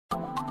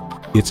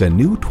It's a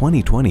new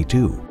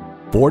 2022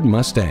 Ford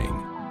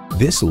Mustang.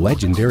 This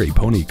legendary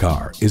pony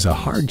car is a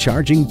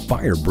hard-charging,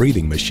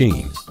 fire-breathing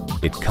machine.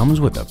 It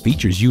comes with the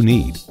features you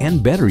need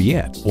and, better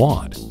yet,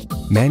 want.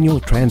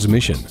 Manual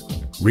transmission,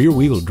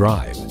 rear-wheel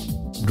drive,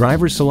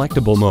 driver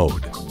selectable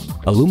mode,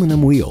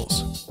 aluminum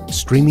wheels,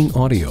 streaming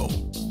audio,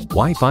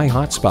 Wi-Fi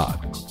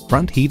hotspot,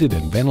 front heated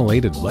and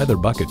ventilated leather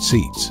bucket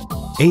seats,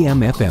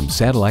 AM/FM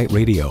satellite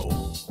radio,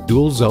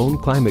 dual zone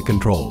climate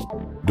control,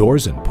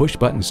 doors and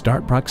push-button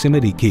start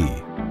proximity key,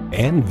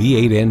 and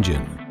V8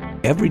 engine.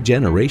 Every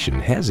generation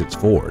has its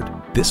Ford.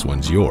 This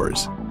one's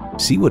yours.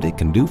 See what it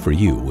can do for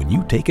you when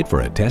you take it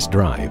for a test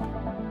drive.